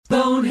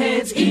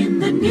Boneheads in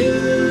the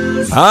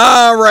news.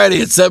 All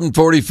righty, at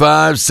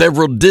 7:45,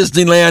 several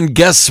Disneyland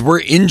guests were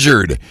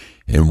injured,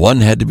 and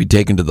one had to be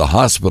taken to the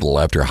hospital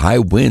after high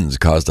winds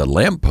caused a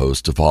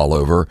lamppost to fall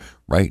over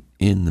right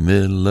in the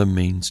middle of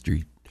Main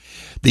Street.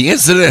 The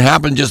incident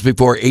happened just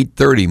before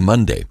 8:30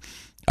 Monday.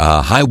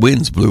 High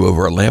winds blew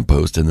over a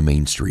lamppost in the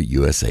Main Street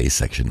USA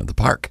section of the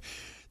park.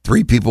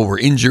 3 people were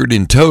injured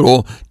in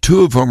total.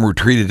 2 of them were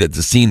treated at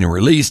the scene and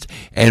released,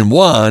 and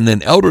one,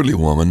 an elderly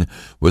woman,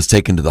 was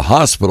taken to the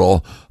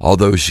hospital,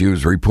 although she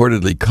was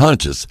reportedly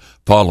conscious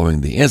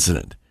following the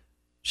incident.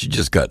 She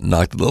just got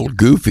knocked a little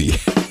goofy.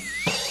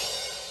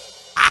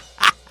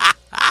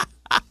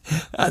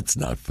 That's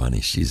not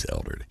funny. She's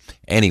elderly.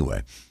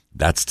 Anyway,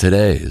 that's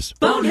today's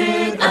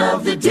Bonehead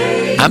of the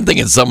day. I'm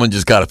thinking someone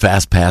just got a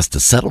fast pass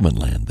to Settlement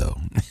Land, though.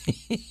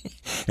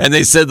 And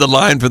they said the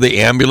line for the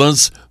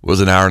ambulance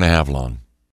was an hour and a half long.